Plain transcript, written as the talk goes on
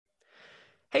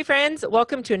Hey friends,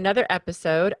 welcome to another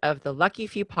episode of the Lucky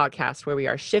Few podcast where we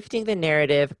are shifting the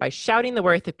narrative by shouting the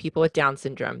worth of people with Down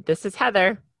syndrome. This is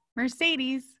Heather.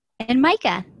 Mercedes. And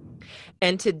Micah.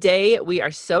 And today we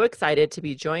are so excited to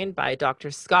be joined by Dr.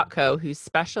 Skotko, who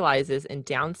specializes in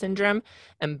Down syndrome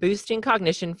and boosting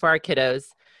cognition for our kiddos.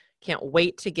 Can't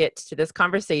wait to get to this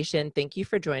conversation. Thank you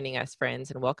for joining us,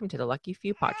 friends, and welcome to the Lucky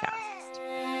Few podcast.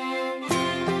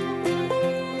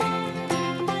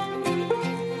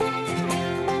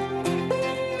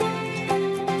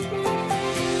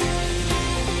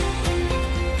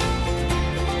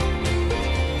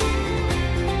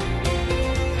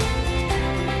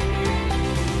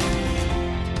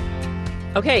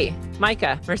 Okay,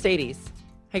 Micah, Mercedes.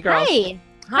 Hey, girls. Hi.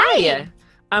 Hi.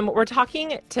 We're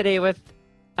talking today with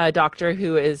a doctor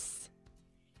who is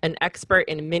an expert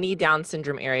in many Down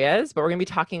syndrome areas, but we're going to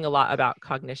be talking a lot about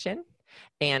cognition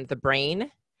and the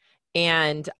brain.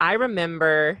 And I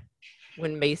remember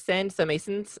when Mason's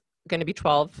going to be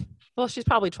 12. Well, she's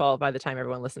probably 12 by the time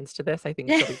everyone listens to this. I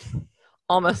think she'll be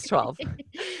almost 12.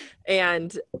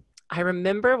 And I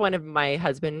remember one of my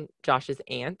husband, Josh's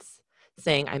aunts,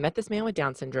 saying, I met this man with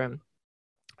Down syndrome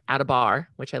at a bar,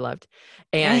 which I loved.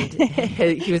 And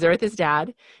he was there with his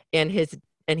dad and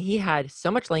he had so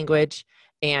much language,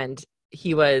 and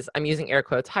he was, I'm using air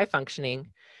quotes, high functioning.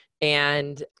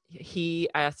 And I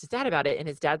asked his dad about it, and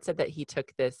his dad said that he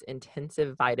took this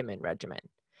intensive vitamin regimen,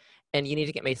 and you need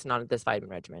to get Mason on this vitamin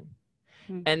regimen.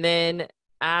 Mm-hmm. And then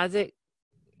as it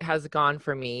has gone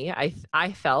for me,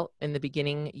 I felt in the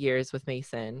beginning years with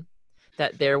Mason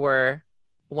that there were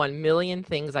 1 million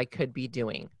things I could be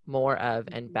doing more of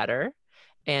and better.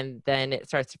 And then it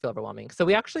starts to feel overwhelming. So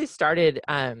we actually started,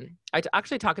 I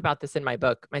actually talk about this in my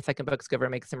book, my second book, Go Over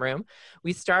Make Some Room.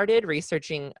 We started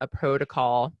researching a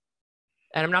protocol,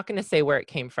 and I'm not going to say where it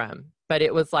came from, but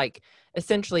it was like,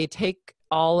 essentially take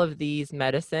all of these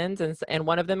medicines, and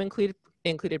one of them included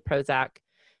Prozac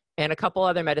and a couple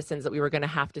other medicines that we were going to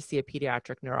have to see a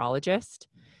pediatric neurologist.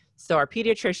 So our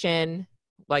pediatrician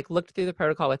looked through the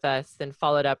protocol with us, then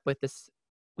followed up with this.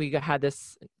 We had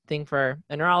this thing for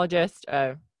a neurologist,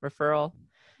 a referral,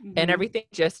 and everything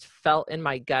just felt in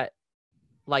my gut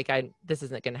like this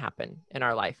isn't going to happen in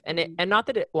our life. And and not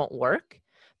that it won't work,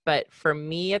 but for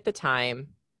me at the time,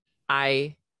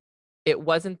 it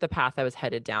wasn't the path I was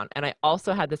headed down. And I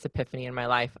also had this epiphany in my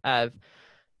life of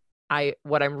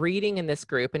what I'm reading in this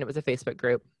group, and it was a Facebook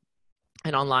group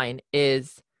and online,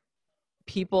 is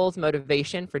people's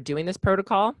motivation for doing this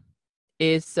protocol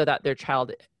is so that their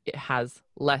child has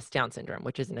less Down syndrome,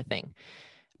 which isn't a thing,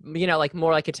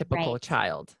 more like a typical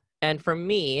child. And for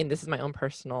me, and this is my own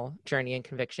personal journey and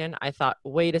conviction, I thought,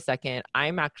 wait a second,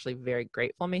 I'm actually very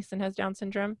grateful Mason has Down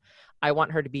syndrome. I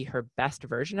want her to be her best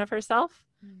version of herself,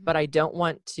 but I don't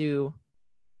want to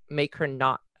make her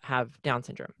not have Down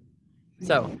syndrome.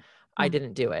 So I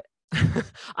didn't do it.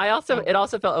 It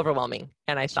also felt overwhelming.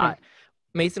 And I thought,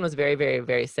 Mason was very, very,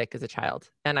 very sick as a child.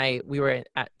 And we were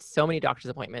at so many doctor's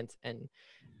appointments and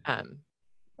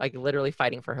literally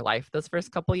fighting for her life those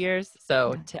first couple years.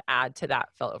 So to add to that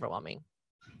felt overwhelming.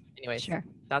 Anyways,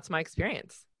 that's my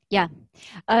experience. Yeah.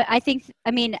 You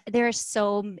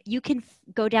can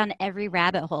go down every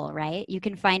rabbit hole, right? You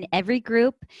can find every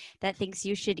group that thinks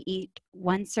you should eat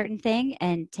one certain thing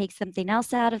and take something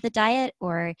else out of the diet,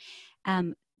 or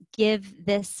give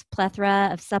this plethora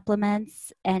of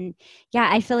supplements. And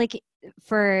I feel like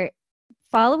for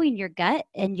following your gut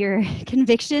and your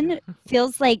conviction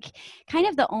feels like kind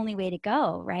of the only way to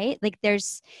go, right? Like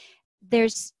there's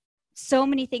so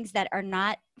many things that are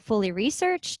not fully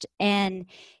researched, and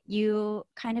you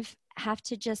kind of have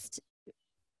to just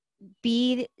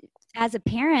be, as a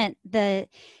parent,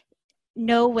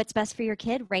 know what's best for your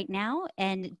kid right now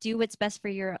and do what's best for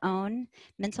your own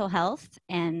mental health.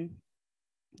 And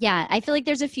I feel like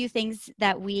there's a few things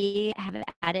that we have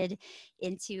added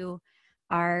into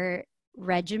our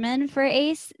regimen for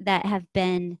ACE that have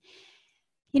been,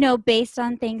 based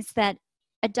on things that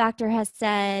a doctor has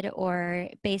said or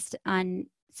based on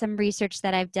some research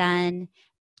that I've done.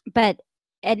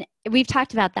 And we've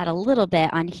talked about that a little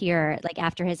bit on here, like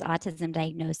after his autism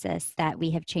diagnosis, that we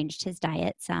have changed his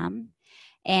diet some.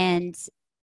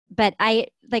 But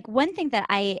one thing that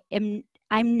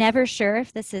I'm never sure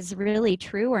if this is really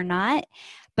true or not,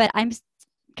 but I'm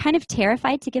kind of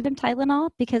terrified to give him Tylenol,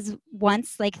 because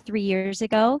once, 3 years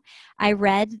ago, I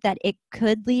read that it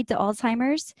could lead to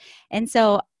Alzheimer's. And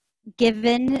so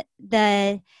given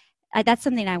that's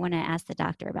something I want to ask the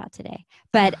doctor about today.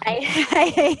 But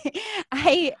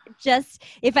I just,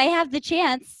 if I have the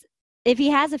chance, if he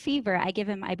has a fever, I give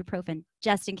him ibuprofen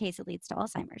just in case it leads to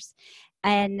Alzheimer's.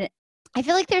 And I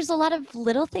feel like there's a lot of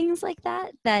little things like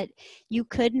that that you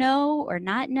could know or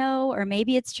not know, or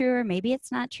maybe it's true or maybe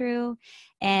it's not true.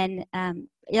 And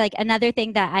like another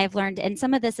thing that I've learned, and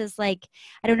some of this is like,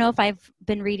 I don't know if I've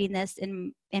been reading this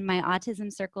in my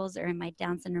autism circles or in my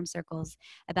Down syndrome circles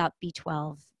about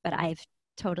B12, but I've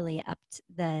totally upped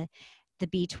the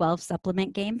B12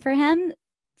 supplement game for him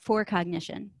for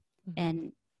cognition. Mhm.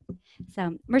 And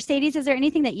so, Mercedes, is there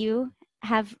anything that you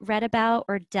have read about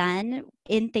or done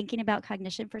in thinking about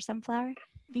cognition for Sunflower?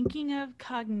 Thinking of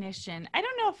cognition, I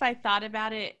don't know if I thought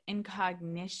about it in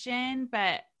cognition,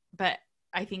 but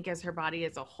I think as her body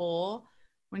as a whole,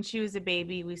 when she was a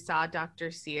baby, we saw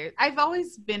Dr. Sears. I've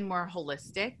always been more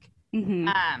holistic.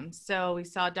 So we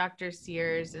saw Dr.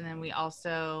 Sears, and then we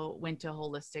also went to a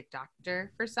holistic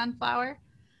doctor for Sunflower.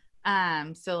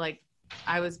 So like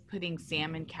I was putting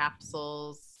salmon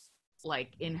capsules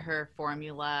like in her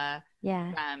formula.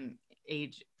 Yeah.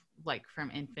 Age, like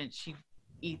from infant, she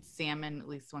eats salmon at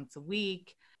least once a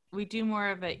week. We do more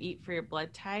of a eat for your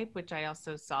blood type, which I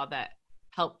also saw that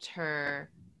helped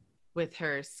her with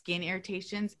her skin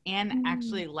irritations and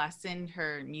actually lessened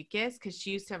her mucus, because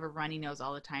she used to have a runny nose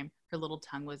all the time. Her little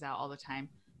tongue was out all the time.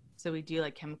 So we do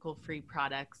like chemical free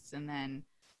products, and then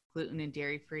gluten and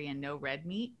dairy free and no red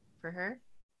meat for her.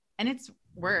 And it's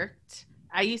worked.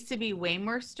 I used to be way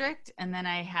more strict, and then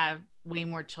I have way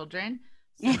more children.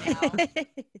 So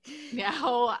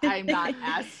now I'm not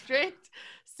as strict.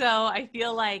 So I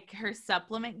feel like her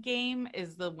supplement game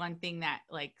is the one thing that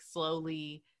like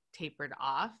slowly tapered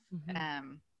off.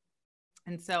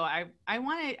 And so I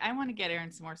want to get her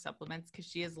in some more supplements, because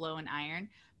she is low in iron,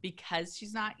 because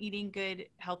she's not eating good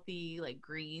healthy like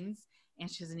greens, and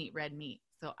she doesn't eat red meat.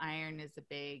 So iron is a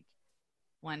big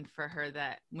one for her,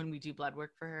 that when we do blood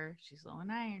work for her, she's low in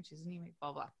iron, she's anemic,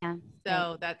 blah blah. Yeah,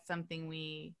 so that's something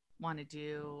we want to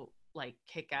do, like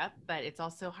kick up. But it's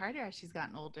also harder as she's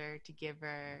gotten older to give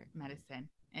her medicine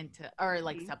and to, or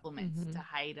like supplements, to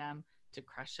hide them, to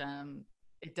crush them.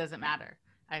 It doesn't matter.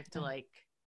 I have to like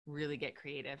really get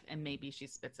creative, and maybe she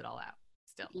spits it all out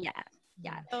still. Yeah.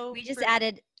 So We just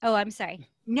added, oh, I'm sorry.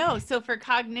 No, so for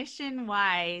cognition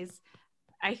wise,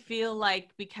 I feel like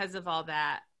because of all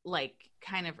that like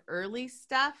kind of early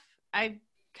stuff, I've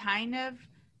kind of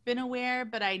been aware,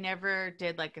 but I never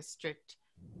did like a strict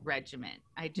regimen.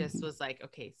 I just was like,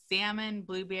 okay, salmon,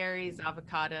 blueberries,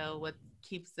 avocado, what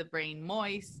keeps the brain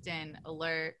moist and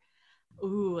alert.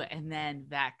 Ooh, and then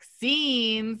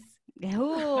vaccines.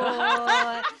 Ooh.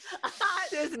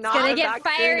 This is It's not gonna a get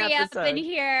vaccine fiery episode. up in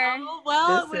here. Oh,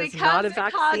 well, This when is it not comes a to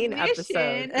vaccine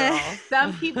cognition, episode, girl.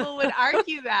 some people would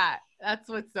argue that. That's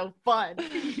what's so fun.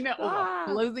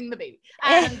 Losing the baby.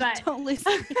 But Don't lose.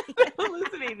 lose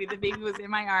the baby. The baby was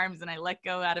in my arms, and I let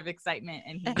go out of excitement,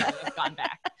 and he would have gone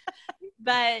back.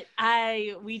 But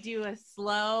we do a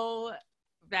slow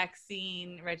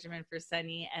vaccine regimen for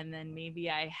Sunny, and then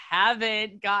maybe I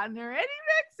haven't gotten her any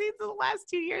vaccines in the last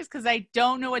 2 years because I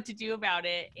don't know what to do about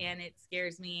it, and it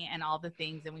scares me and all the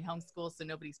things, and we homeschool, so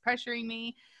nobody's pressuring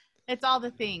me. It's all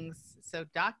the things. So,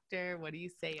 doctor, what do you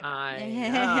say about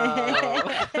know.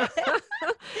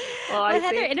 Well,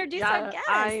 Heather, introduce our guest.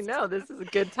 I know. This is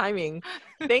good timing.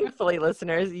 Thankfully,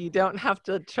 listeners, you don't have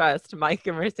to trust Mike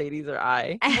and Mercedes or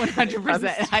I.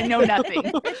 100%. I know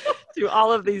nothing. To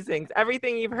all of these things.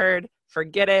 Everything you've heard,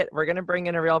 forget it. We're going to bring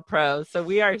in a real pro. So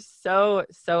we are so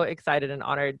excited and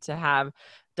honored to have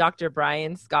Dr.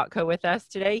 Brian Skotko with us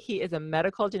today. He is a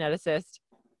medical geneticist,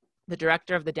 the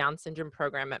director of the Down syndrome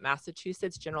program at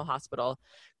Massachusetts General Hospital,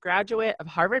 graduate of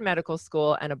Harvard Medical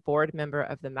School, and a board member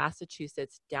of the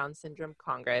Massachusetts Down Syndrome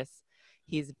Congress.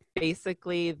 He's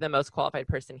basically the most qualified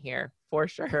person here, for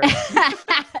sure.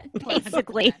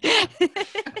 Basically.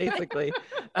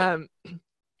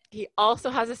 He also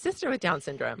has a sister with Down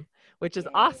syndrome, which is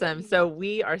awesome. So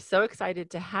we are so excited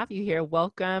to have you here.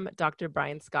 Welcome, Dr.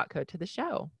 Brian Skotko, to the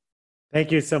show.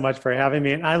 Thank you so much for having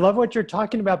me. And I love what you're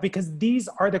talking about, because these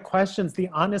are the questions, the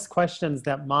honest questions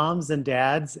that moms and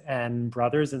dads and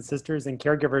brothers and sisters and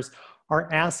caregivers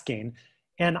are asking.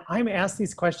 And I'm asked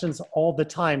these questions all the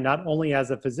time, not only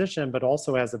as a physician, but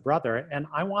also as a brother. And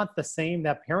I want the same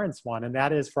that parents want, and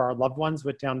that is for our loved ones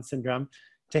with Down syndrome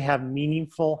to have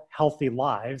meaningful, healthy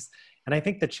lives. And I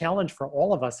think the challenge for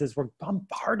all of us is we're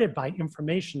bombarded by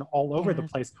information all over the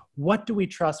place. What do we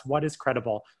trust? What is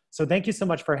credible? So thank you so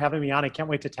much for having me on. I can't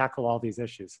wait to tackle all these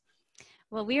issues.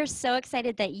 Well, we are so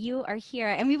excited that you are here.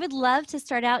 And we would love to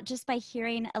start out just by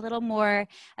hearing a little more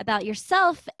about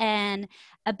yourself and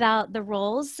about the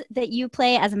roles that you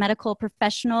play as a medical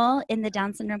professional in the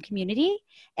Down syndrome community,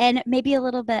 and maybe a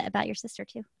little bit about your sister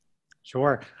too.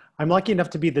 Sure. I'm lucky enough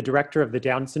to be the director of the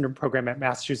Down syndrome program at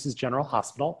Massachusetts General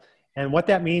Hospital. And what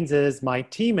that means is my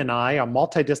team and I, a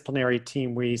multidisciplinary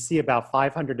team, we see about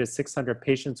 500 to 600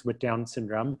 patients with Down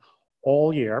syndrome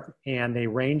all year, and they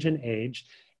range in age.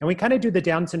 And we kind of do the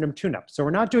Down syndrome tune-up. So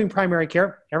we're not doing primary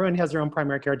care. Everyone has their own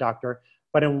primary care doctor.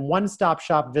 But in one-stop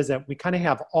shop visit, we kind of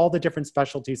have all the different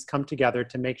specialties come together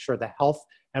to make sure the health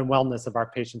and wellness of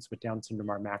our patients with Down syndrome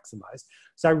are maximized.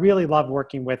 So I really love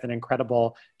working with an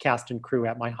incredible cast and crew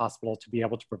at my hospital to be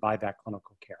able to provide that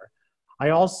clinical care. I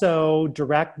also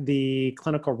direct the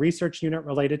clinical research unit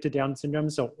related to Down syndrome.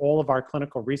 So all of our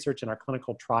clinical research and our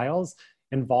clinical trials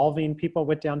involving people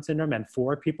with Down syndrome and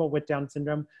for people with Down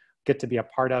syndrome get to be a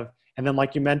part of. And then,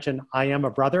 like you mentioned, I am a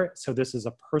brother, so this is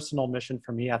a personal mission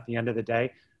for me at the end of the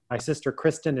day. My sister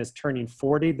Kristen is turning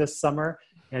 40 this summer,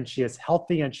 and she is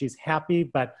healthy and she's happy,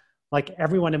 but like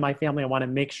everyone in my family, I want to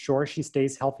make sure she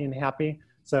stays healthy and happy.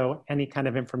 So any kind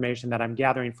of information that I'm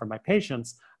gathering from my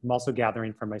patients, I'm also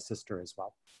gathering from my sister as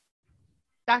well.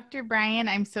 Dr. Brian,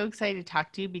 I'm so excited to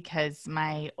talk to you because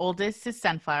my oldest is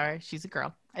Sunflower. She's a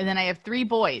girl. And then I have 3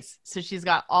 boys. So she's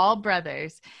got all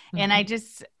brothers. And I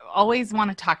just always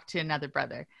want to talk to another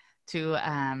brother, to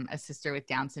a sister with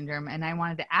Down syndrome. And I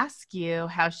wanted to ask you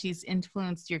how she's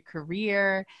influenced your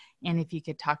career and if you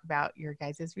could talk about your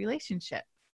guys' relationship.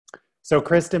 So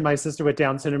Kristen, my sister with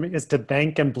Down syndrome, is to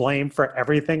thank and blame for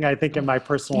everything, I think, in my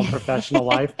personal and professional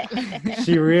life.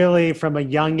 She really, from a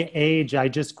young age, I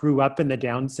just grew up in the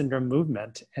Down syndrome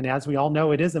movement. And as we all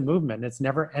know, it is a movement. It's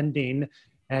never ending.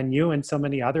 And you and so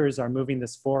many others are moving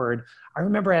this forward. I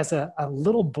remember as a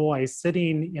little boy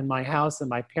sitting in my house and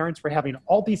my parents were having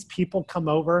all these people come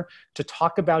over to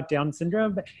talk about Down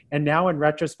syndrome. And now in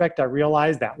retrospect, I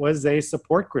realized that was a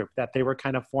support group that they were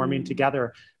kind of forming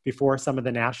together before some of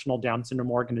the national Down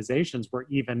syndrome organizations were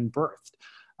even birthed.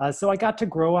 So I got to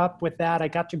grow up with that. I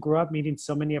got to grow up meeting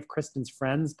so many of Kristen's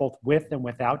friends, both with and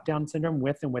without Down syndrome,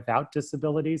 with and without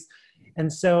disabilities.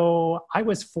 And so I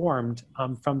was formed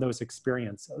from those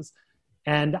experiences.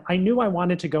 And I knew I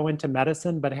wanted to go into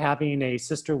medicine, but having a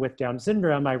sister with Down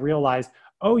syndrome, I realized,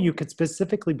 oh, you could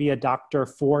specifically be a doctor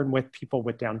for and with people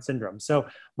with Down syndrome. So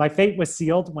my fate was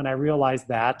sealed when I realized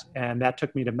that, and that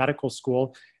took me to medical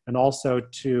school and also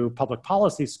to public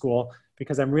policy school,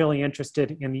 because I'm really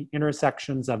interested in the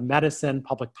intersections of medicine,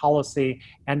 public policy,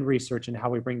 and research and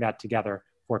how we bring that together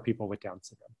for people with Down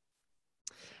syndrome.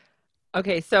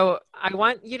 Okay, so I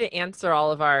want you to answer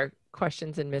all of our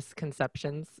questions and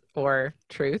misconceptions or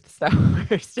truths that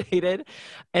were stated.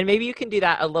 And maybe you can do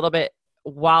that a little bit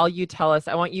while you tell us.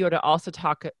 I want you to also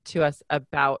talk to us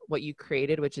about what you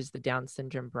created, which is the Down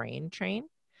syndrome brain train.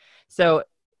 So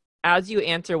as you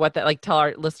answer what that, like, tell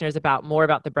our listeners about more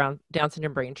about the Down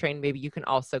syndrome brain train, maybe you can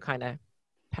also kind of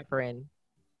pepper in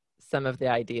some of the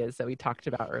ideas that we talked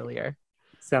about earlier.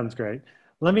 Sounds great.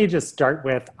 Let me just start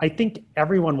with, I think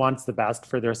everyone wants the best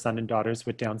for their son and daughters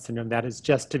with Down syndrome. That is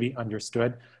just to be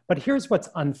understood. But here's what's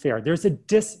unfair. There's a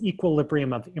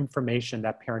disequilibrium of information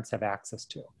that parents have access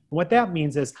to. And what that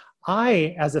means is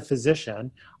I, as a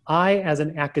physician, I, as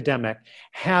an academic,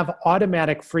 have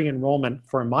automatic free enrollment,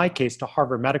 for in my case, to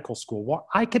Harvard Medical School, where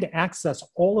I could access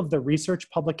all of the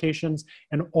research publications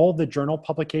and all the journal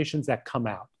publications that come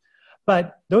out.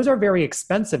 But those are very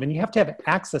expensive, and you have to have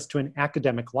access to an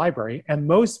academic library. And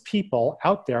most people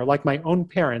out there, like my own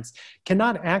parents,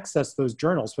 cannot access those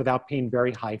journals without paying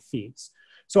very high fees.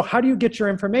 So how do you get your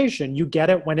information? You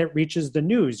get it when it reaches the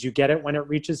news. You get it when it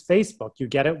reaches Facebook. You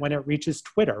get it when it reaches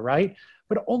Twitter, right?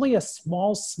 But only a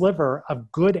small sliver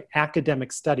of good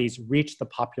academic studies reach the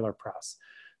popular press.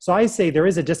 So I say there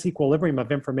is a disequilibrium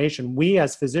of information. We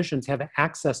as physicians have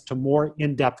access to more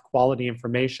in-depth quality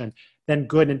information than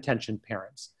good-intentioned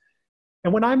parents.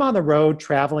 And when I'm on the road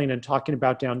traveling and talking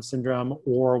about Down syndrome,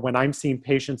 or when I'm seeing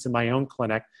patients in my own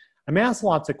clinic, I'm asked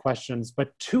lots of questions,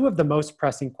 but 2 of the most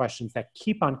pressing questions that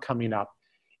keep on coming up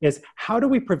is, how do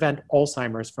we prevent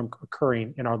Alzheimer's from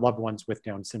occurring in our loved ones with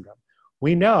Down syndrome?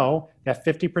 We know that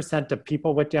 50% of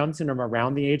people with Down syndrome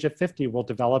around the age of 50 will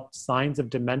develop signs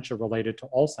of dementia related to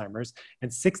Alzheimer's,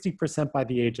 and 60% by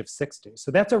the age of 60.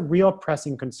 So that's a real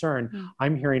pressing concern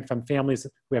I'm hearing from families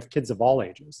who have kids of all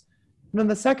ages. And then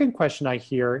the second question I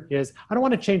hear is, I don't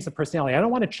want to change the personality. I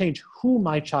don't want to change who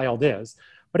my child is.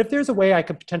 But if there's a way I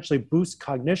could potentially boost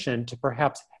cognition to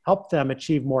perhaps help them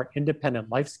achieve more independent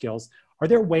life skills, are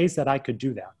there ways that I could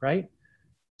do that, right?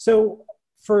 So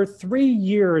for 3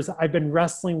 years, I've been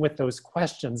wrestling with those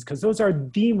questions because those are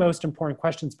the most important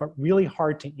questions, but really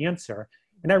hard to answer.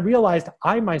 And I realized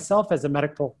I myself, as a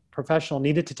medical professional,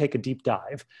 needed to take a deep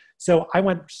dive. So I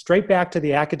went straight back to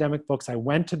the academic books. I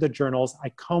went to the journals. I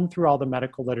combed through all the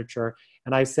medical literature,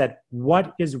 and I said,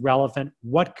 what is relevant?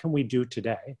 What can we do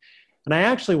today? And I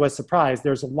actually was surprised.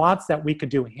 There's lots that we could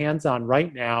do hands-on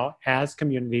right now as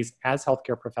communities, as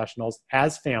healthcare professionals,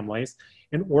 as families,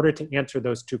 in order to answer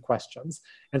those two questions.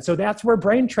 And so that's where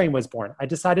Brain Train was born. I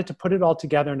decided to put it all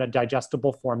together in a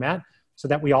digestible format so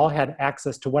that we all had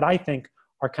access to what I think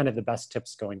are kind of the best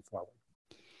tips going forward.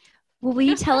 Well, will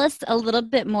you tell us a little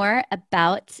bit more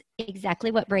about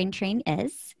exactly what Brain Train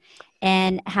is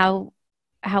and how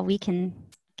we can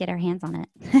get our hands on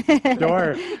it?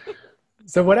 Sure.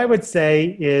 So what I would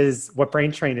say is what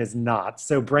Brain Train is not.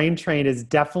 So Brain Train is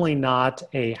definitely not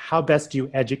a how best do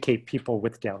you educate people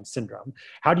with Down syndrome?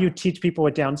 How do you teach people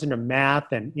with Down syndrome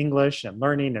math and English and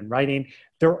learning and writing?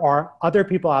 There are other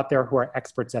people out there who are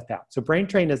experts at that. So Brain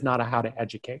Train is not a how to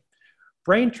educate.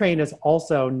 Brain Train is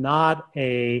also not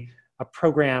a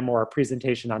program or a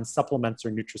presentation on supplements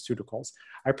or nutraceuticals.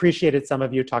 I appreciated some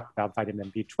of you talked about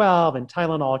vitamin B12 and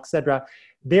Tylenol, et cetera.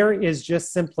 There is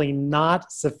just simply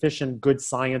not sufficient good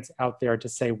science out there to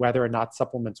say whether or not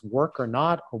supplements work or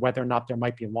not, or whether or not there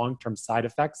might be long-term side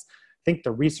effects. I think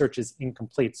the research is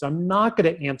incomplete. So I'm not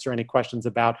going to answer any questions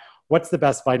about what's the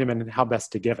best vitamin and how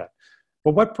best to give it.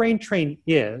 But what Brain Train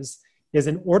is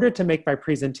in order to make my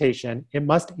presentation, it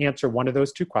must answer one of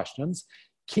those two questions.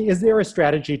 Is there a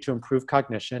strategy to improve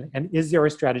cognition? And is there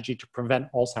a strategy to prevent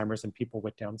Alzheimer's in people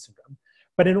with Down syndrome?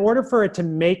 But in order for it to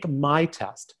make my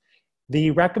test,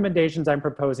 the recommendations I'm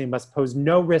proposing must pose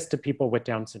no risk to people with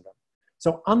Down syndrome.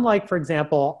 So unlike, for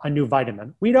example, a new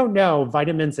vitamin, we don't know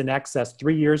vitamins in excess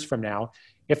 3 years from now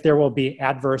if there will be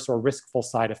adverse or riskful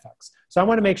side effects. So I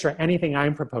want to make sure anything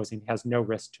I'm proposing has no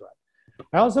risk to it.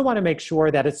 I also want to make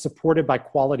sure that it's supported by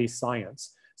quality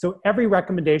science. So every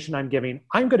recommendation I'm giving,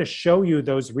 I'm going to show you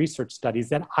those research studies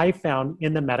that I found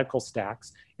in the medical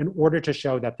stacks in order to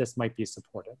show that this might be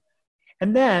supported.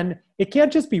 And then it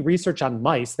can't just be research on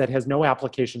mice that has no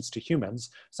applications to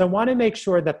humans. So I want to make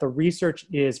sure that the research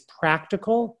is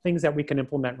practical, things that we can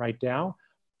implement right now,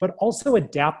 but also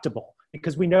adaptable,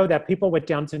 because we know that people with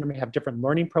Down syndrome have different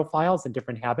learning profiles and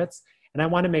different habits. And I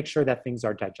want to make sure that things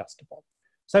are digestible.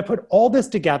 So I put all this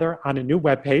together on a new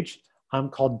webpage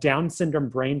called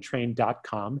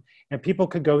downsyndromebraintrain.com. And people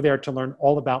could go there to learn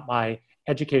all about my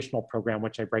educational program,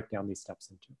 which I break down these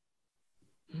steps into.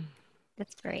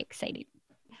 That's very exciting.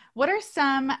 What are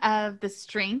some of the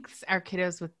strengths our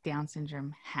kiddos with Down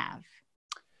syndrome have?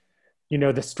 You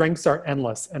know, the strengths are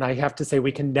endless. And I have to say,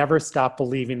 we can never stop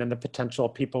believing in the potential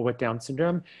of people with Down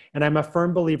syndrome. And I'm a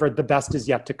firm believer the best is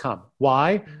yet to come.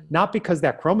 Why? Not because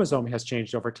that chromosome has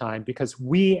changed over time, because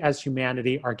we as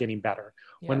humanity are getting better.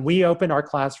 Yes. When we open our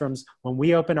classrooms, when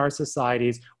we open our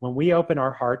societies, when we open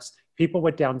our hearts, people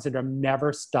with Down syndrome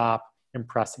never stop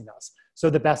impressing us. So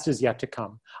the best is yet to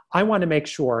come. I want to make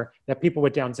sure that people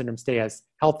with Down syndrome stay as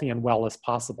healthy and well as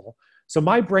possible. So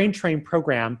my Brain Train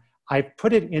program, I've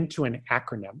put it into an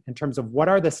acronym in terms of what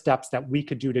are the steps that we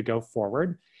could do to go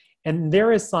forward. And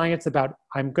there is science about,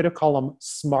 I'm going to call them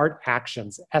SMART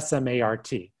actions,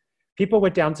 S-M-A-R-T. People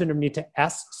with Down syndrome need to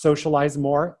S, socialize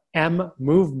more, M,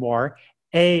 move more,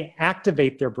 A,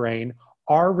 activate their brain,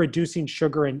 R, reducing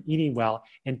sugar and eating well,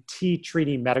 and T,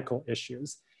 treating medical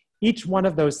issues. Each one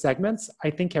of those segments,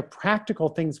 I think, have practical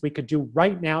things we could do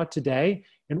right now today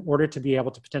in order to be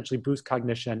able to potentially boost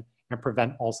cognition and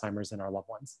prevent Alzheimer's in our loved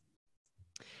ones.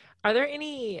 Are there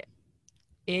any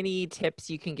tips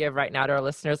you can give right now to our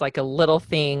listeners, like a little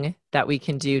thing that we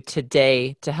can do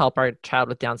today to help our child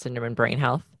with Down syndrome and brain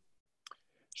health?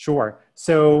 Sure.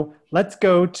 So let's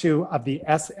go to the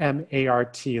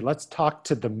S-M-A-R-T. Let's talk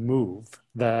to the move,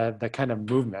 the kind of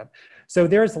movement. So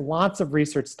there's lots of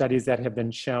research studies that have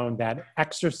been shown that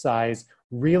exercise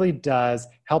really does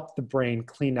help the brain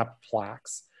clean up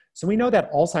plaques. So we know that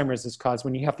Alzheimer's is caused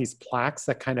when you have these plaques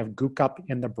that kind of gook up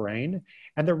in the brain.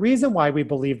 And the reason why we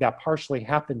believe that partially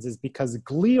happens is because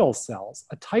glial cells,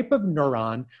 a type of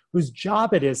neuron whose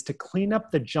job it is to clean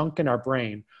up the junk in our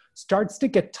brain, starts to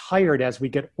get tired as we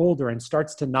get older and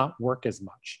starts to not work as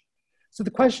much. So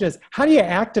the question is, how do you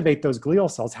activate those glial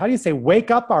cells? How do you say,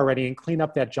 wake up already and clean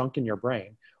up that junk in your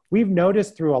brain? We've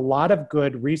noticed through a lot of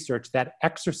good research that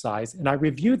exercise, and I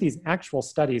review these actual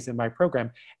studies in my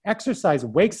program, exercise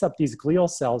wakes up these glial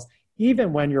cells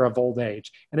even when you're of old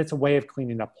age, and it's a way of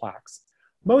cleaning up plaques.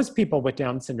 Most people with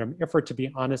Down syndrome, if we're to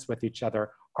be honest with each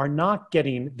other, are not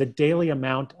getting the daily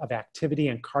amount of activity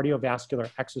and cardiovascular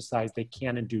exercise they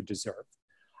can and do deserve.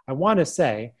 I want to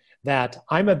say that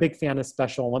I'm a big fan of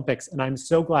Special Olympics, and I'm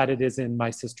so glad it is in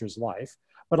my sister's life.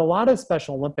 But a lot of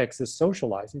Special Olympics is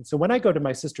socializing. So when I go to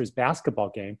my sister's basketball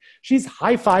game, she's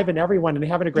high-fiving everyone and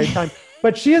having a great time,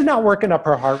 but she is not working up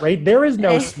her heart rate. There is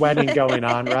no sweating going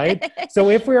on, right? So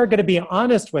if we are going to be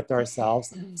honest with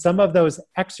ourselves, some of those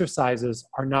exercises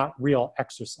are not real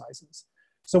exercises.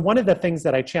 So one of the things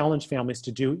that I challenge families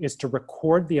to do is to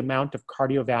record the amount of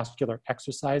cardiovascular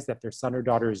exercise that their son or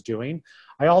daughter is doing.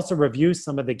 I also review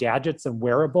some of the gadgets and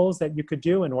wearables that you could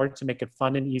do in order to make it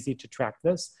fun and easy to track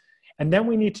this. And then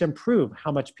we need to improve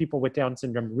how much people with Down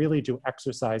syndrome really do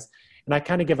exercise. And I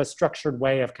kind of give a structured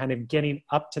way of kind of getting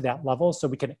up to that level so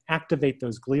we can activate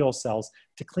those glial cells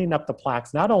to clean up the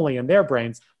plaques, not only in their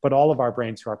brains, but all of our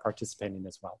brains who are participating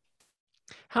as well.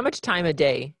 How much time a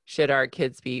day should our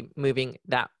kids be moving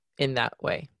in that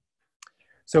way?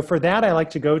 So for that, I like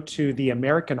to go to the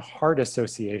American Heart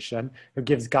Association, who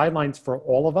gives guidelines for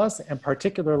all of us, and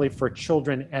particularly for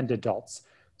children and adults.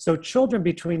 So children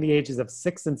between the ages of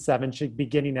 6 and 7 should be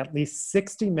getting at least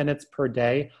 60 minutes per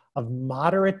day of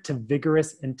moderate to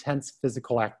vigorous, intense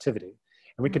physical activity.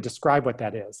 And we could describe what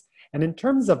that is. And in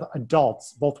terms of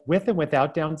adults, both with and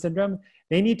without Down syndrome,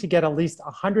 they need to get at least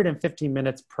 150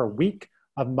 minutes per week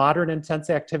of moderate intense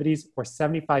activities or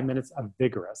 75 minutes of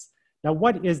vigorous. Now,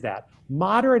 what is that?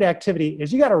 Moderate activity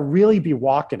is you got to really be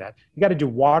walking it. You got to do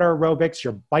water aerobics,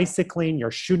 you're bicycling,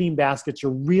 you're shooting baskets,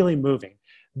 you're really moving.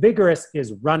 Vigorous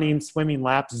is running, swimming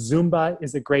laps. Zumba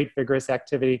is a great vigorous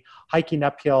activity, hiking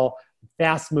uphill,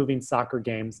 fast-moving soccer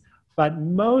games. But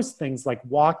most things like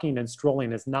walking and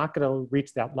strolling is not going to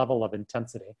reach that level of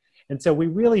intensity. And so we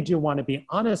really do want to be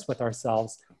honest with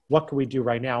ourselves. What can we do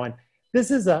right now? And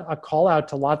this is a call out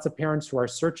to lots of parents who are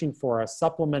searching for a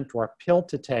supplement or a pill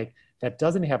to take that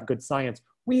doesn't have good science.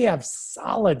 We have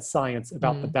solid science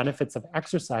about the benefits of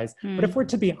exercise. But if we're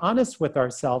to be honest with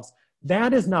ourselves,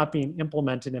 that is not being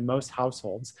implemented in most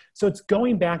households. So it's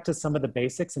going back to some of the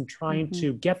basics and trying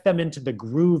to get them into the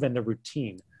groove and the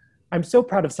routine. I'm so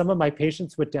proud of some of my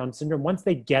patients with Down syndrome. Once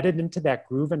they get it into that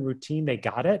groove and routine, they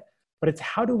got it. But it's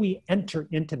how do we enter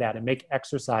into that and make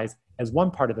exercise as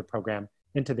one part of the program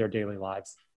into their daily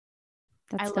lives.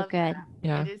 That's so good.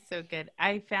 Yeah. It is so good.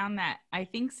 I found that I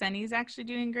think Sunny's actually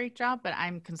doing a great job, but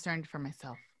I'm concerned for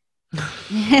myself.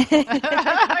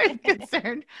 I'm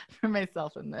concerned for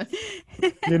myself in this.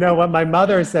 You know what my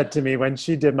mother said to me when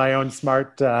she did my own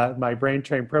my brain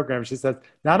train program, she says,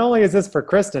 not only is this for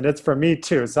Kristen, it's for me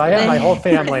too. So I have my whole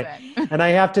family. And I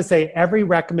have to say every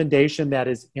recommendation that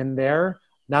is in there,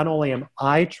 not only am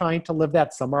I trying to live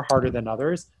that, some are harder than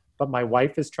others, but my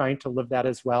wife is trying to live that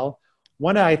as well.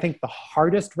 One of, I think, the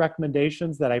hardest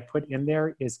recommendations that I put in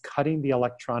there is cutting the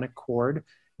electronic cord.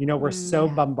 You know, we're so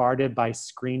bombarded by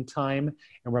screen time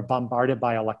and we're bombarded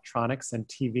by electronics and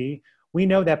TV. We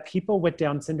know that people with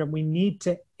Down syndrome, we need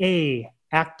to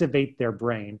activate their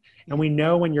brain. And we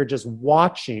know when you're just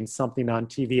watching something on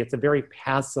TV, it's a very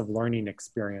passive learning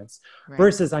experience. Right.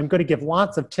 Versus I'm going to give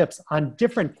lots of tips on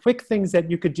different quick things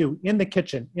that you could do in the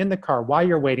kitchen, in the car, while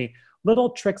you're waiting.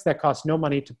 Little tricks that cost no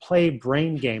money to play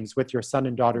brain games with your son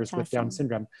and daughters with Down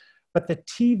syndrome. But the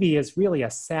TV is really a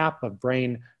sap of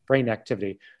brain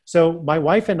activity. So my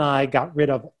wife and I got rid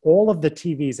of all of the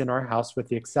TVs in our house with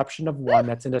the exception of one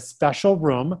that's in a special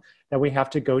room that we have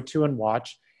to go to and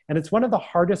watch. And it's one of the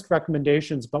hardest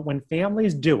recommendations, but when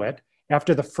families do it,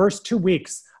 after the first 2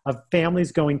 weeks of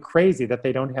families going crazy that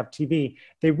they don't have TV,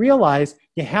 they realize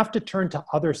you have to turn to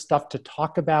other stuff to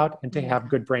talk about and to have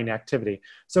good brain activity.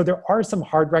 So there are some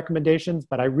hard recommendations,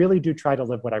 but I really do try to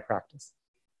live what I practice.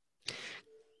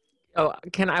 Oh,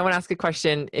 I want to ask a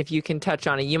question if you can touch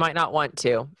on it. You might not want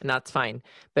to, and that's fine.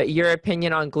 But your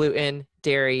opinion on gluten,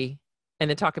 dairy, and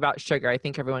then talk about sugar. I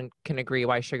think everyone can agree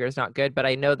why sugar is not good. But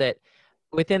I know that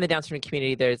within the Down syndrome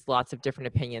community, there's lots of different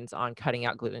opinions on cutting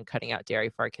out gluten, cutting out dairy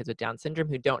for our kids with Down syndrome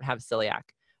who don't have celiac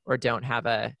or don't have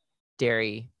a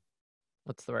dairy,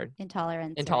 what's the word?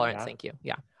 Intolerance. Intolerance, thank you.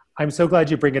 Yeah. I'm so glad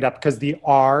you bring it up because the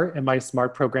R in my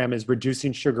SMART program is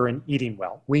reducing sugar and eating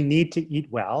well. We need to eat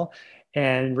well.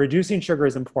 And reducing sugar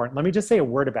is important. Let me just say a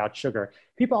word about sugar.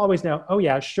 People always know, oh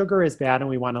yeah, sugar is bad and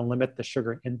we want to limit the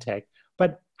sugar intake.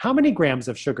 But how many grams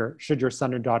of sugar should your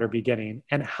son or daughter be getting?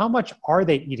 And how much are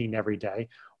they eating every day?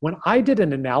 When I did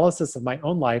an analysis of my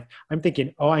own life, I'm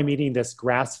thinking, oh, I'm eating this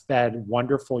grass-fed,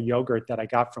 wonderful yogurt that I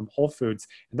got from Whole Foods.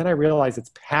 And then I realized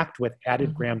it's packed with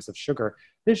added grams of sugar.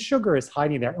 This sugar is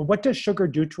hiding there. And what does sugar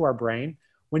do to our brain?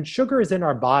 When sugar is in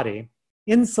our body,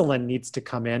 insulin needs to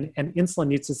come in and insulin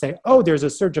needs to say, oh, there's a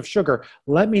surge of sugar.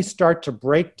 Let me start to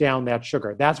break down that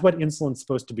sugar. That's what insulin's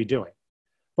supposed to be doing.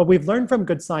 But we've learned from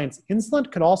good science, insulin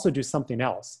can also do something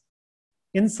else.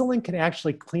 Insulin can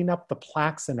actually clean up the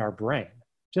plaques in our brain.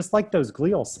 just like those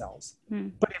glial cells. Hmm.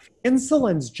 But if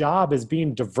insulin's job is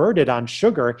being diverted on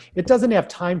sugar, it doesn't have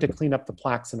time to clean up the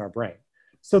plaques in our brain.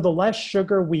 So the less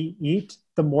sugar we eat,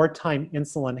 the more time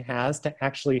insulin has to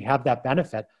actually have that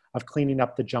benefit of cleaning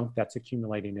up the junk that's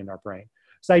accumulating in our brain.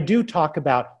 So I do talk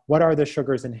about what are the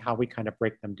sugars and how we kind of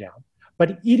break them down.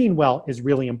 But eating well is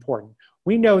really important.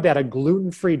 We know that a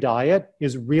gluten-free diet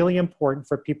is really important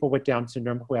for people with Down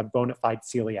syndrome who have bona fide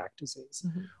celiac disease.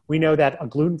 Mm-hmm. We know that a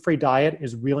gluten-free diet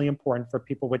is really important for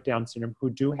people with Down syndrome who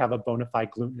do have a bona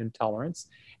fide gluten intolerance,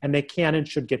 and they can and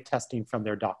should get testing from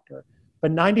their doctor.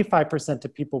 But 95%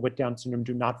 of people with Down syndrome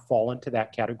do not fall into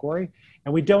that category.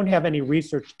 And we don't have any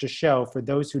research to show for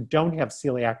those who don't have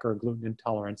celiac or gluten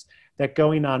intolerance that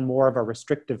going on more of a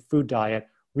restrictive food diet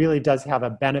really does have a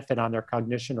benefit on their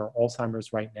cognition or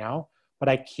Alzheimer's right now. But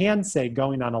I can say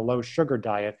going on a low sugar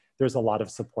diet, there's a lot of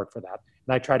support for that.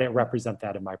 And I try to represent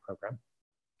that in my program.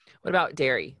 What about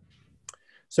dairy?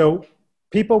 So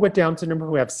people with Down syndrome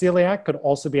who have celiac could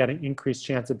also be at an increased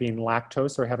chance of being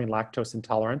lactose or having lactose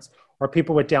intolerance, or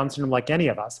people with Down syndrome, like any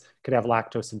of us, could have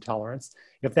lactose intolerance.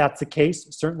 If that's the case,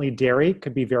 certainly dairy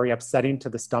could be very upsetting to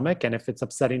the stomach. And if it's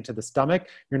upsetting to the stomach,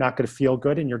 you're not going to feel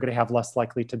good and you're going to have less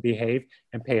likely to behave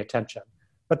and pay attention.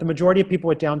 But the majority of people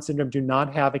with Down syndrome do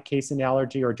not have a casein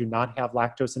allergy or do not have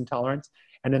lactose intolerance.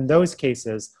 And in those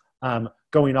cases,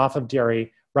 going off of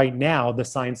dairy, right now, the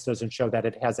science doesn't show that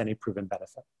it has any proven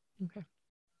benefit. Okay.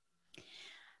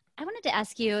 I wanted to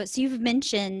ask you, so you've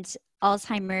mentioned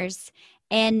Alzheimer's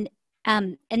and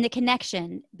the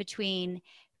connection between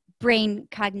brain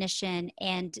cognition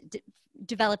and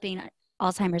developing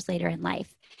Alzheimer's later in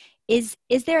life. Is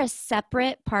there a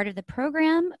separate part of the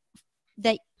program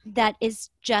that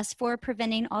is just for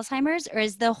preventing Alzheimer's, or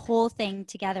is the whole thing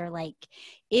together? Like,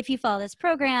 if you follow this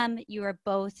program, you are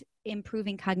both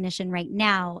improving cognition right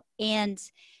now and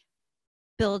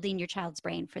building your child's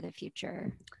brain for the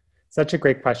future? Such a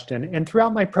great question. And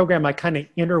throughout my program, I kind of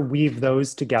interweave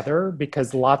those together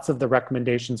because lots of the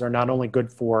recommendations are not only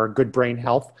good for good brain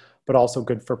health, but also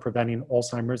good for preventing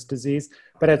Alzheimer's disease.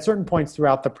 But at certain points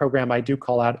throughout the program, I do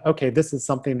call out, okay, this is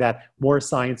something that more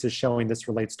science is showing this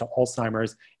relates to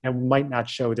Alzheimer's and might not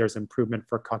show there's improvement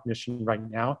for cognition right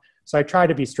now. So I try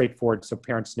to be straightforward so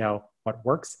parents know what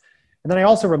works. And then I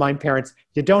also remind parents,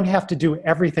 you don't have to do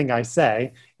everything I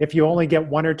say. If you only get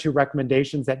one or two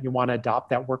recommendations that you want to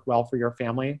adopt that work well for your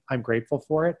family, I'm grateful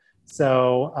for it.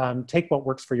 So take what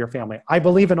works for your family. I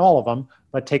believe in all of them,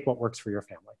 but take what works for your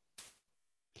family.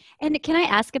 And can I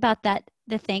ask about that?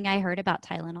 The thing I heard about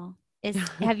Tylenol is,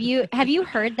 have you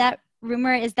heard that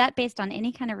rumor? Is that based on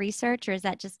any kind of research, or is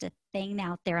that just a thing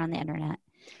out there on the internet?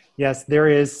 Yes, there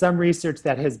is some research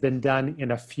that has been done in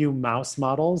a few mouse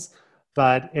models,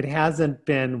 but it hasn't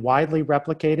been widely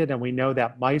replicated. And we know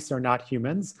that mice are not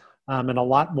humans, and a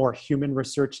lot more human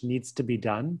research needs to be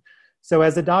done. So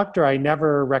as a doctor, I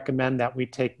never recommend that we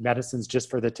take medicines just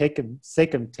for the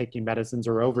sake of taking medicines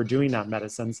or overdoing on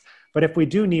medicines. But if we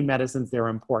do need medicines, they're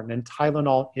important. And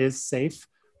Tylenol is safe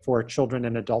for children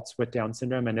and adults with Down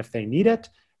syndrome. And if they need it,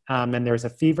 and there's a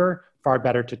fever, far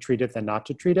better to treat it than not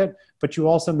to treat it. But you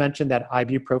also mentioned that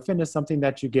ibuprofen is something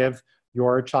that you give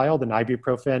your child, and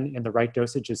ibuprofen in the right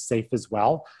dosage is safe as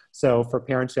well. So for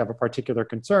parents who have a particular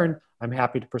concern, I'm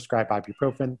happy to prescribe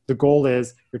ibuprofen. The goal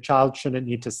is your child shouldn't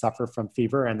need to suffer from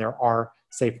fever, and there are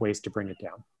safe ways to bring it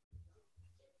down.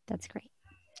 That's great.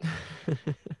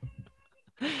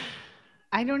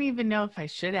 I don't even know if I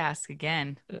should ask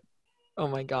again. Oh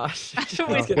my gosh.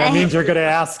 Well, that means you're going to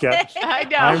ask it. I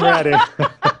know. I'm ready.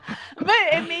 But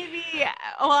it may be,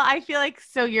 well, I feel like,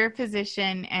 so your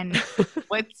position and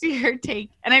what's your take?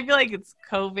 And I feel like it's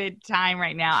COVID time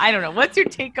right now. I don't know. What's your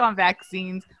take on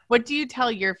vaccines? What do you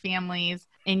tell your families?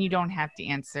 And you don't have to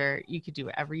answer. You could do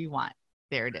whatever you want.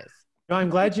 There it is. No, I'm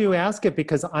glad you asked it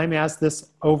because I'm asked this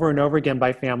over and over again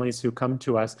by families who come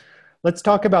to us. Let's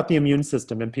talk about the immune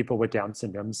system in people with Down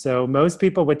syndrome. So most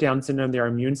people with Down syndrome, their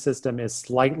immune system is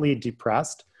slightly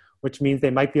depressed, which means they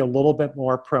might be a little bit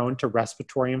more prone to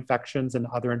respiratory infections and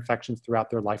other infections throughout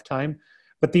their lifetime.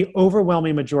 But the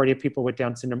overwhelming majority of people with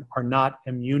Down syndrome are not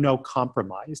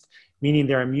immunocompromised, meaning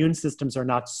their immune systems are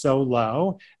not so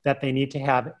low that they need to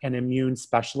have an immune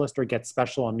specialist or get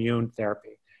special immune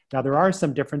therapy. Now, there are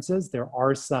some differences. There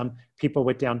are some people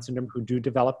with Down syndrome who do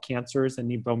develop cancers and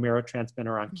need bone marrow transplant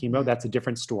or on chemo. That's a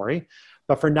different story.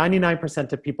 But for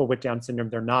 99% of people with Down syndrome,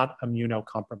 they're not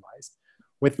immunocompromised.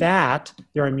 With that,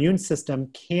 their immune system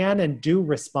can and do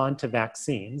respond to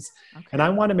vaccines. Okay. And I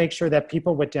want to make sure that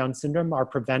people with Down syndrome are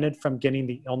prevented from getting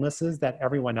the illnesses that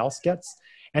everyone else gets.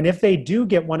 And if they do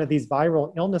get one of these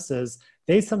viral illnesses,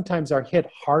 they sometimes are hit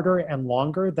harder and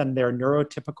longer than their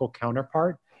neurotypical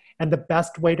counterpart. And the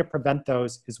best way to prevent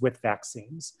those is with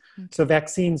vaccines. Okay. So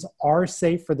vaccines are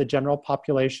safe for the general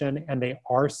population, and they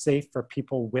are safe for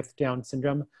people with Down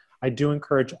syndrome. I do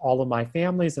encourage all of my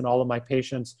families and all of my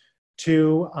patients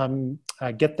to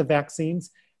get the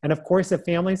vaccines. And of course, if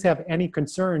families have any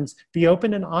concerns, be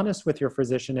open and honest with your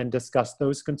physician and discuss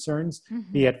those concerns,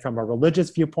 be it from a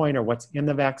religious viewpoint or what's in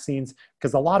the vaccines,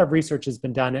 because a lot of research has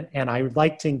been done. And I would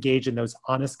like to engage in those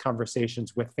honest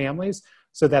conversations with families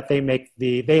so that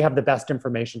they have the best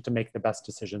information to make the best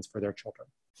decisions for their children.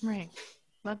 Right.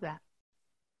 Love that.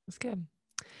 That's good.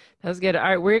 That was good. All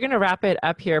right, we're going to wrap it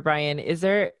up here, Brian. Is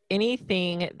there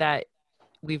anything that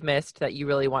we've missed that you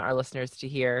really want our listeners to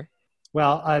hear?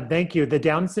 Well, thank you. The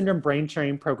Down Syndrome Brain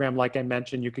Training Program, like I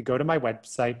mentioned, you could go to my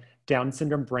website,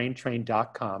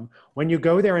 downsyndromebraintrain.com. When you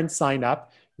go there and sign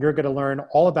up, you're going to learn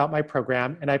all about my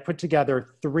program. And I put together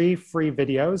 3 free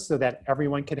videos so that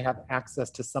everyone can have access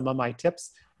to some of my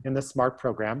tips in the SMART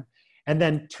program. And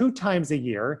then 2 times a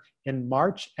year, in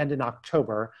March and in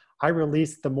October, I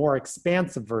release the more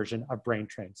expansive version of Brain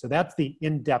Train. So that's the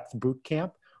in-depth boot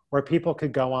camp, where people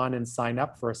could go on and sign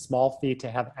up for a small fee to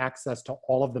have access to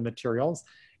all of the materials.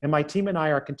 And my team and I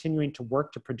are continuing to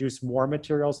work to produce more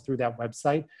materials through that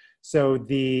website. So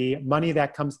the money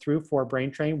that comes through for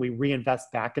Brain Train, we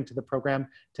reinvest back into the program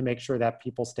to make sure that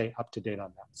people stay up to date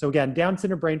on that. So again,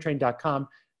 downsyndromebraintrain.com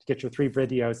to get your 3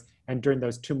 videos. And during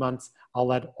those 2 months, I'll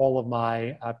let all of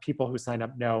my people who sign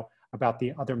up know about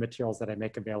the other materials that I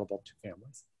make available to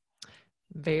families.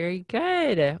 Very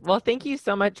good. Well, thank you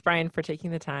so much, Brian, for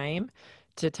taking the time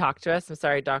to talk to us. I'm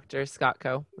sorry, Dr.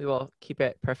 Skotko. We will keep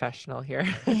it professional here.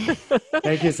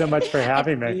 Thank you so much for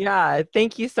having me. Yeah,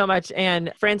 thank you so much.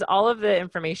 And friends, all of the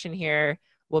information here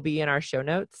will be in our show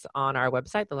notes on our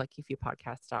website,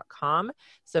 theluckyfewpodcast.com.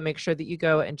 So make sure that you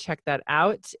go and check that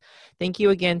out. Thank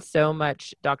you again so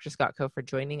much, Dr. Skotko, for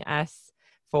joining us,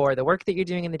 for the work that you're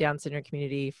doing in the Down syndrome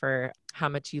community, for how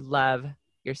much you love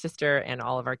your sister and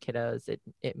all of our kiddos.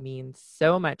 It means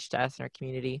so much to us in our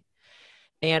community.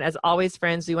 And as always,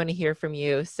 friends, we want to hear from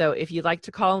you. So if you'd like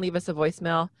to call and leave us a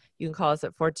voicemail, you can call us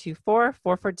at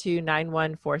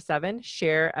 424-442-9147.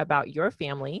 Share about your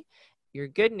family, your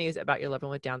good news about your loved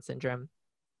one with Down syndrome.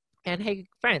 And hey,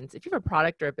 friends, if you have a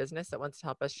product or a business that wants to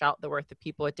help us shout the worth of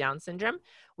people with Down syndrome,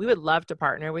 we would love to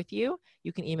partner with you.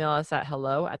 You can email us at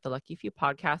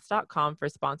hello@theluckyfewpodcast.com for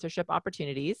sponsorship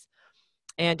opportunities.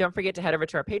 And don't forget to head over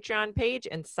to our Patreon page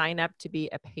and sign up to be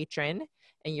a patron.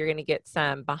 And you're going to get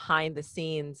some behind the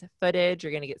scenes footage.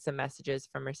 You're going to get some messages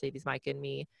from Mercedes, Mike, and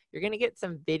me. You're going to get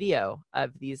some video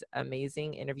of these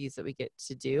amazing interviews that we get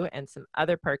to do and some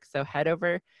other perks. So head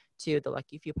over to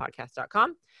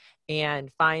theluckyfewpodcast.com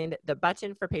and find the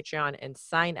button for Patreon and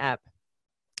sign up.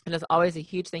 And as always, a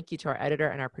huge thank you to our editor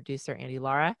and our producer, Andy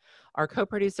Lara, our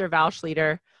co-producer, Val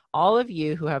Schleter, all of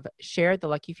you who have shared the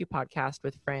Lucky Few podcast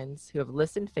with friends, who have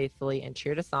listened faithfully and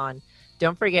cheered us on.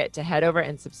 Don't forget to head over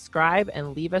and subscribe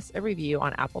and leave us a review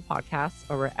on Apple Podcasts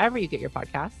or wherever you get your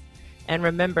podcasts. And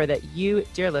remember that you,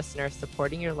 dear listener,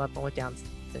 supporting your loved one with Down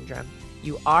syndrome,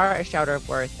 you are a shouter of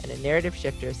worth and a narrative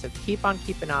shifter. So keep on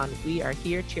keeping on. We are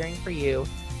here cheering for you.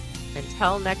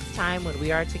 Until next time when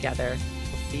we are together,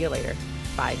 we'll see you later.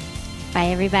 Bye. Bye,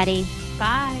 everybody.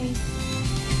 Bye.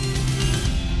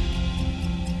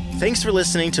 Thanks for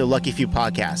listening to Lucky Few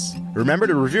Podcasts. Remember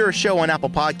to review our show on Apple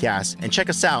Podcasts and check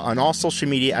us out on all social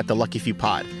media at The Lucky Few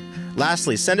Pod.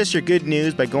 Lastly, send us your good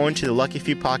news by going to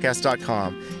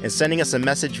theluckyfewpodcast.com and sending us a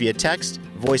message via text,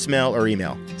 voicemail, or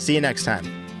email. See you next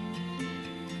time.